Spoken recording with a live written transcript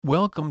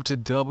Welcome to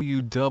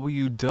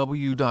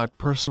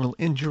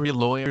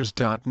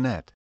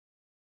www.personalinjurylawyers.net.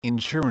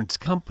 Insurance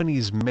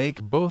companies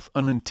make both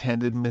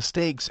unintended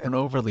mistakes and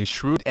overly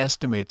shrewd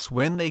estimates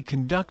when they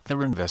conduct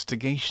their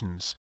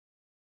investigations.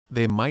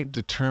 They might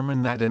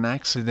determine that an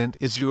accident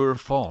is your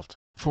fault,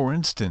 for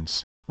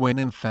instance, when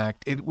in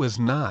fact it was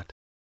not.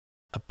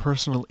 A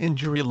personal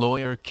injury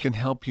lawyer can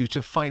help you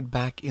to fight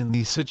back in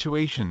these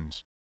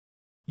situations.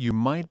 You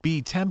might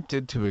be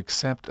tempted to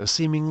accept a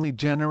seemingly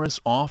generous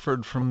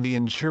offer from the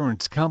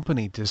insurance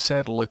company to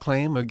settle a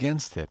claim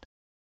against it.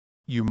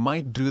 You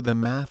might do the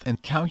math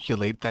and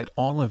calculate that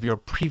all of your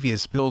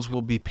previous bills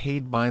will be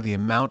paid by the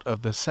amount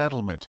of the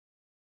settlement.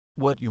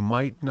 What you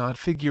might not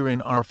figure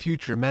in are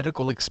future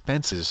medical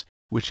expenses,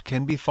 which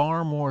can be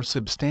far more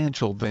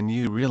substantial than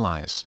you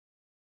realize.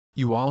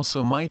 You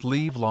also might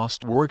leave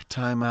lost work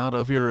time out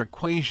of your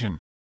equation.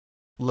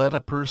 Let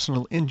a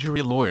personal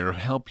injury lawyer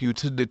help you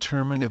to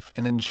determine if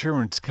an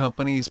insurance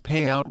company's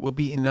payout will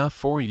be enough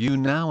for you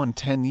now and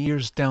 10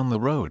 years down the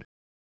road.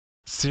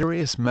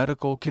 Serious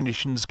medical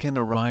conditions can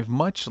arrive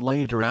much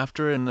later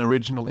after an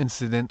original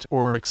incident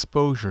or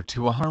exposure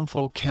to a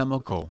harmful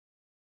chemical.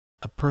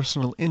 A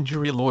personal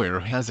injury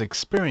lawyer has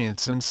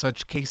experience in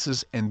such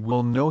cases and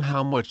will know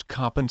how much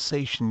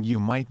compensation you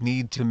might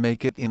need to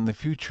make it in the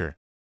future.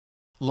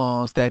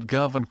 Laws that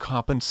govern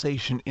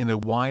compensation in a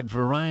wide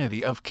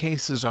variety of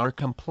cases are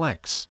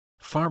complex,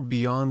 far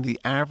beyond the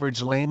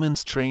average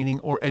layman's training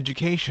or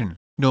education,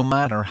 no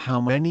matter how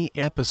many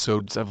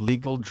episodes of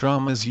legal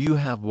dramas you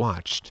have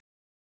watched.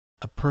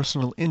 A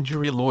personal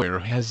injury lawyer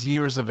has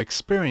years of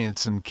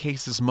experience in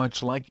cases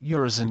much like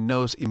yours and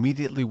knows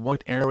immediately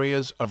what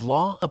areas of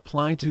law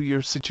apply to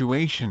your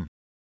situation.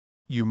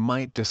 You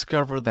might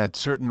discover that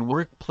certain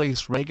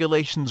workplace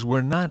regulations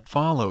were not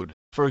followed,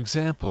 for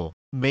example,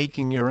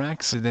 making your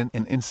accident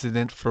an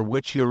incident for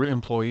which your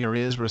employer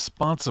is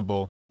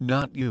responsible,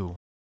 not you.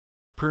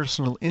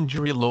 Personal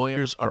injury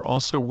lawyers are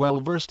also well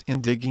versed in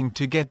digging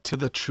to get to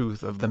the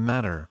truth of the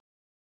matter.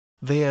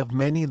 They have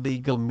many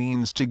legal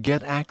means to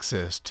get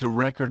access to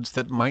records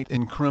that might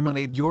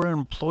incriminate your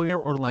employer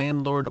or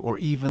landlord or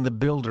even the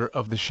builder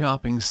of the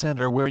shopping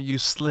center where you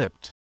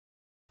slipped.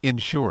 In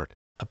short,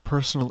 a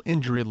personal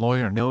injury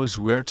lawyer knows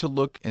where to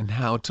look and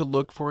how to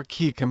look for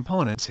key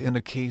components in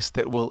a case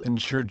that will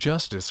ensure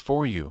justice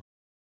for you.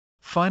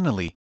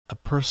 Finally, a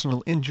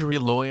personal injury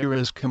lawyer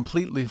is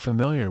completely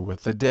familiar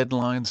with the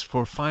deadlines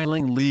for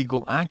filing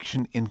legal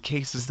action in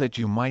cases that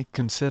you might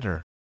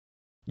consider.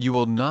 You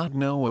will not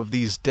know of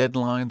these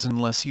deadlines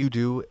unless you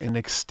do an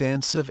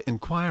extensive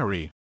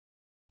inquiry.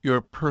 Your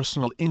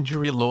personal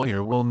injury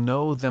lawyer will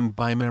know them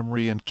by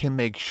memory and can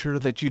make sure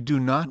that you do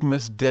not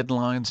miss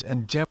deadlines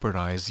and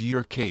jeopardize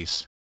your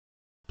case.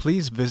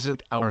 Please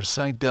visit our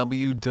site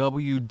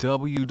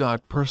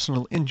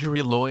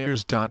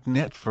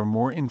www.personalinjurylawyers.net for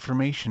more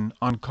information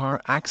on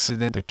car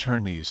accident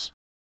attorneys.